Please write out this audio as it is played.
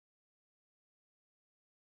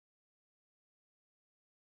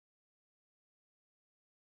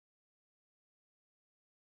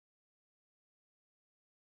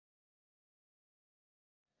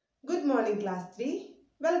Good morning, class 3.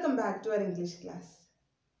 Welcome back to our English class.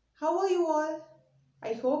 How are you all?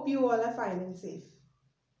 I hope you all are fine and safe.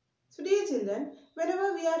 So, dear children,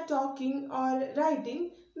 whenever we are talking or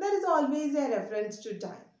writing, there is always a reference to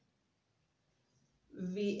time.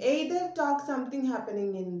 We either talk something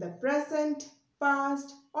happening in the present,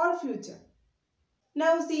 past, or future.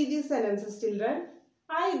 Now, see these sentences, children.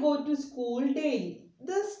 I go to school daily.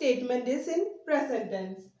 This statement is in present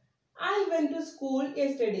tense. I went to school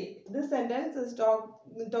yesterday. This sentence is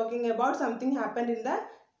talking about something happened in the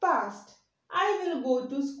past. I will go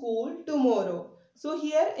to school tomorrow. So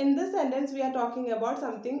here in this sentence we are talking about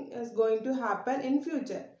something is going to happen in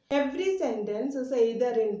future. Every sentence is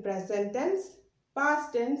either in present tense,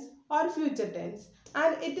 past tense or future tense.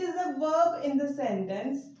 And it is a verb in the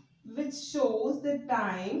sentence which shows the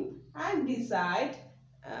time and decide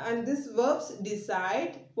and these verbs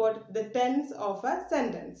decide what the tense of a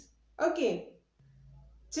sentence. Okay.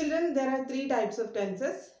 Children, there are three types of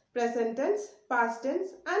tenses: present tense, past tense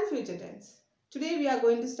and future tense. Today we are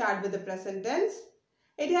going to start with the present tense.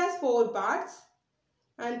 It has four parts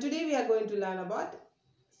and today we are going to learn about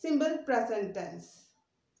simple present tense.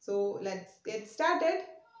 So let's get started.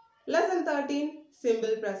 Lesson 13,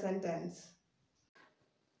 simple present tense.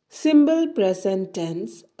 Simple present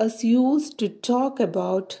tense is used to talk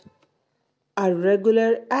about our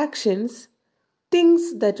regular actions,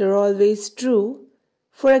 things that are always true,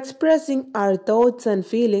 for expressing our thoughts and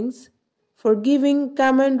feelings, for giving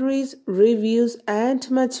commentaries, reviews,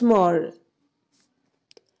 and much more.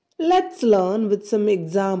 Let's learn with some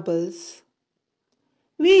examples.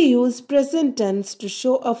 We use present tense to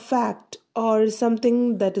show a fact or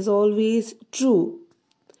something that is always true.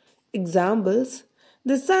 Examples: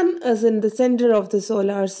 the sun is in the center of the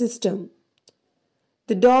solar system.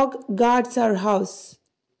 The dog guards our house.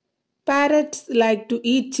 Parrots like to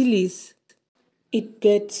eat chilies. It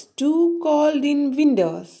gets too cold in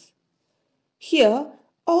winters. Here,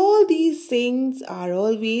 all these things are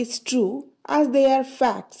always true as they are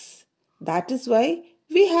facts. That is why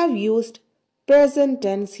we have used present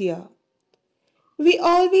tense here. We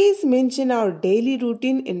always mention our daily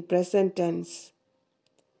routine in present tense.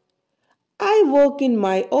 I work in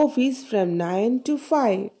my office from 9 to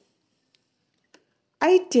 5.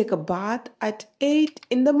 I take a bath at 8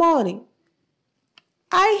 in the morning.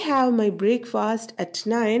 I have my breakfast at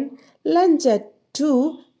 9, lunch at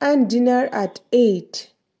 2 and dinner at 8.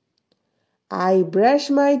 I brush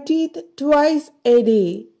my teeth twice a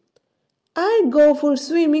day. I go for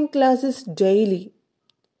swimming classes daily.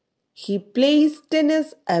 He plays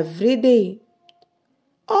tennis every day.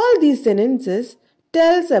 All these sentences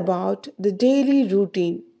tells about the daily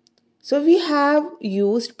routine. So we have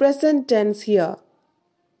used present tense here.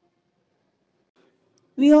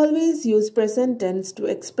 We always use present tense to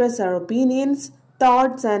express our opinions,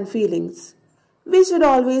 thoughts and feelings. We should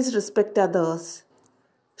always respect others.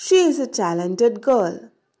 She is a talented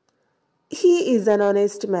girl. He is an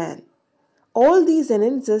honest man. All these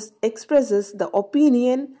sentences expresses the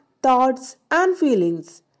opinion, thoughts and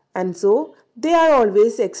feelings, and so they are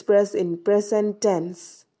always expressed in present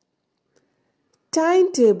tense.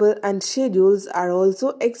 Timetable and schedules are also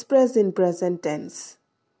expressed in present tense.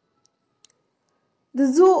 The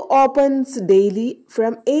zoo opens daily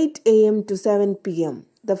from 8 a.m. to 7 p.m.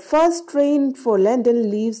 The first train for London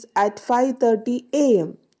leaves at 5:30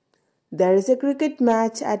 a.m. There is a cricket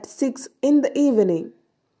match at 6 in the evening.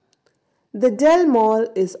 The Dell Mall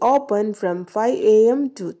is open from 5 a.m.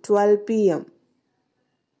 to 12 p.m.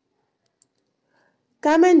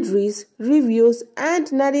 Commentaries, reviews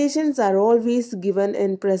and narrations are always given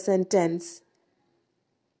in present tense.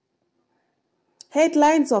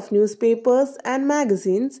 Headlines of newspapers and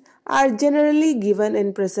magazines are generally given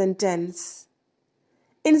in present tense.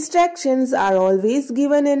 Instructions are always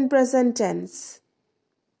given in present tense.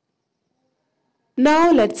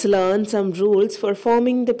 Now let's learn some rules for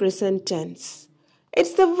forming the present tense.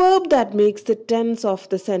 It's the verb that makes the tense of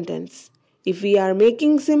the sentence. If we are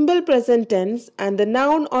making simple present tense and the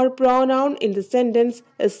noun or pronoun in the sentence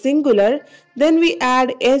is singular, then we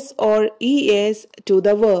add s or es to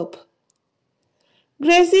the verb.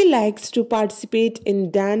 Gracie likes to participate in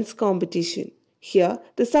dance competition. Here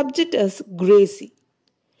the subject is Gracie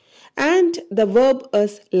and the verb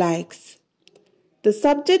is likes. The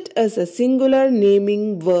subject is a singular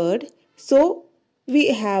naming word, so we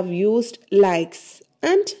have used likes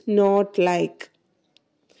and not like.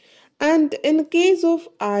 And in case of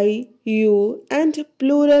I, you and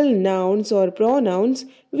plural nouns or pronouns,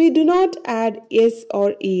 we do not add s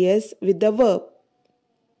or es with the verb.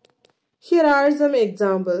 Here are some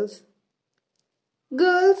examples.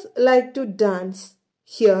 Girls like to dance.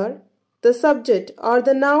 Here, the subject or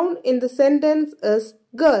the noun in the sentence is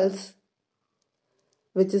girls,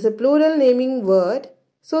 which is a plural naming word.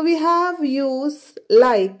 So we have used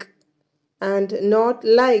like and not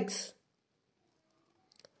likes.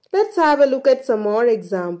 Let's have a look at some more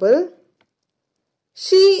example.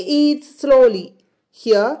 She eats slowly.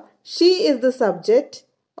 Here, she is the subject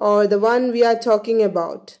or the one we are talking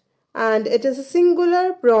about, and it is a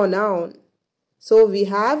singular pronoun. So we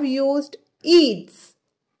have used eats,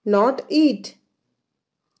 not eat.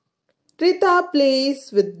 Rita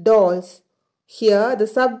plays with dolls. Here the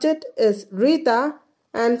subject is Rita,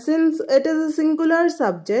 and since it is a singular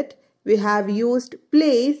subject, we have used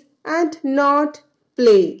plays and not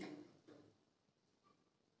play.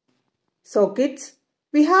 So kids,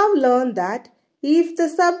 we have learned that if the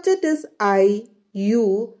subject is I,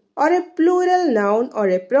 you or a plural noun or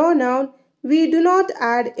a pronoun, we do not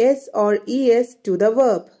add s or es to the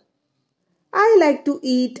verb. I like to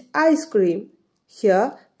eat ice cream.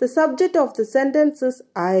 Here, the subject of the sentence is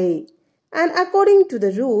I. And according to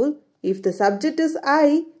the rule, if the subject is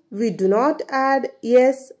I, we do not add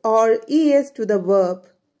s or es to the verb.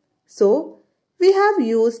 So, we have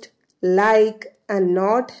used like and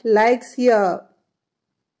not likes here.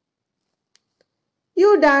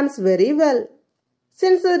 You dance very well.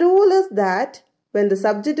 Since the rule is that when the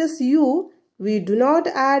subject is you, we do not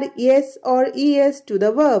add s or es to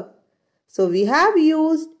the verb. So we have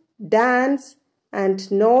used dance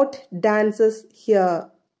and not dances here.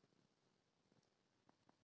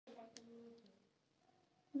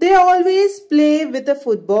 They always play with a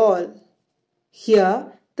football.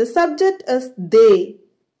 Here the subject is they,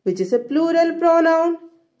 which is a plural pronoun.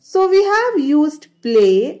 So we have used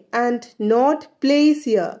play and not plays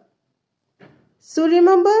here. So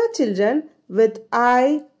remember children, with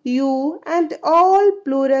I, you and all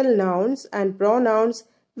plural nouns and pronouns,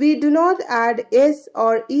 we do not add s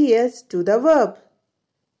or es to the verb.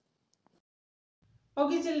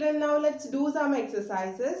 Okay children, now let's do some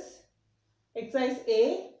exercises. Exercise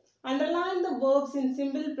A. Underline the verbs in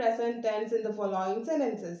simple present tense in the following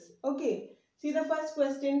sentences. Okay. See the first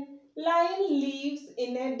question. Lion lives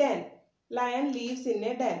in a den. Lion lives in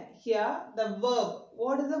a den. Here the verb.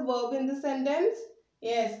 What is the verb in the sentence?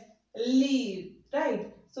 Yes, live.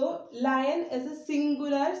 Right. So lion is a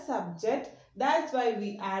singular subject. That's why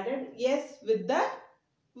we added yes with the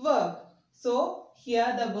verb. So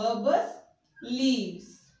here the verb is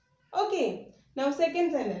lives. Okay. Now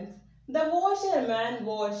second sentence. The washerman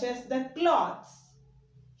washes the clothes.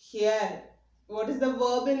 Here, what is the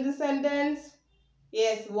verb in the sentence?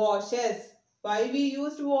 Yes, washes. Why we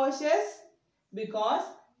used washes? Because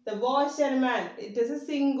the washerman, it is a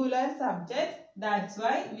singular subject. That's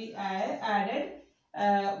why we added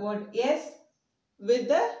yes with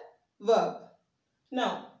the verb.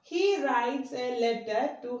 Now, he writes a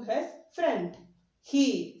letter to his friend.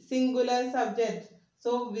 He, singular subject.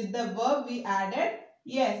 So, with the verb we added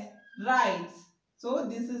yes, writes. So,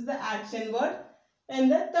 this is the action word in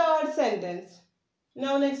the third sentence.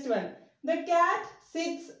 Now, next one. The cat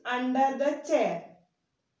sits under the chair.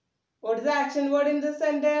 What is the action word in the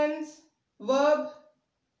sentence? Verb.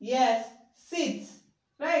 Yes, sits.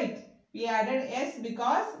 Right. We added s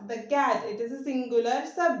because the cat, it is a singular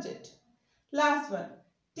subject. Last one.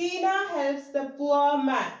 Tina helps the poor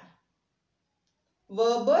man.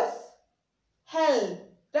 Verb is help.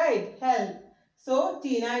 Right, help. So,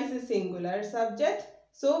 Tina is a singular subject.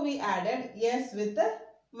 So, we added yes with the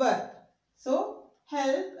verb. So,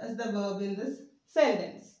 help is the verb in this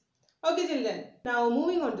sentence. Okay, children. Now,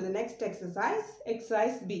 moving on to the next exercise.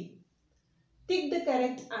 Exercise B. Tick the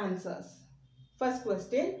correct answers. First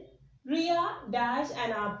question. Ria dash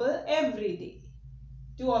an apple every day.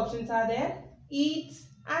 Two options are there. Eats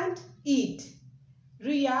and eat.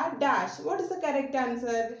 Ria dash. What is the correct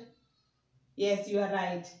answer? Yes, you are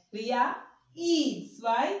right. Ria eats.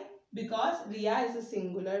 Why? Because Ria is a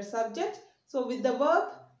singular subject. So with the verb,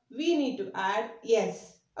 we need to add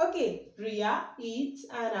yes. Okay. Ria eats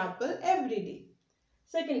an apple every day.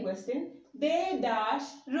 Second question. They dash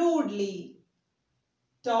rudely.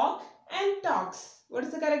 Talk and talks. What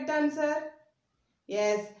is the correct answer?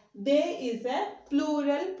 Yes, they is a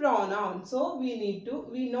plural pronoun. So we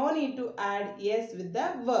no need to add yes with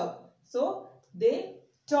the verb. So they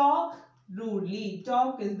talk rudely.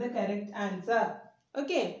 Talk is the correct answer.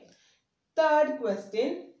 Okay. Third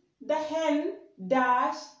question. The hen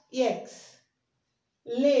dash eggs.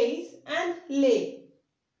 Lays and lay.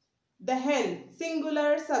 The hen,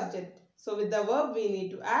 singular subject. So with the verb we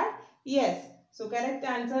need to add yes. So correct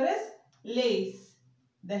answer is lays.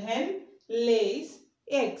 The hen lays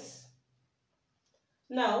eggs.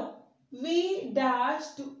 Now we dash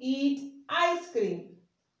to eat ice cream.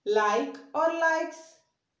 Like or likes?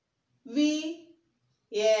 We.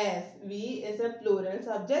 Yes, we is a plural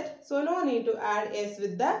subject. So no need to add s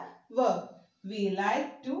with the verb. We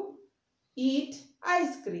like to eat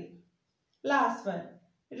ice cream. Last one.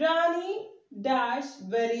 Rani dash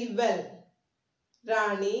very well.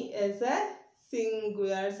 Rani is a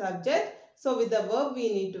singular subject. So with the verb we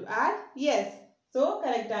need to add yes. So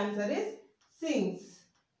correct answer is sings.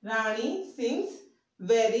 Rani sings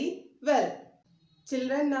very well.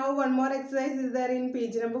 Children, now one more exercise is there in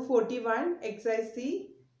page number 41, exercise C,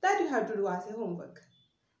 that you have to do as a homework.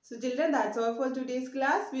 So children, that's all for today's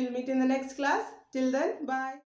class. We'll meet in the next class. Till then, bye.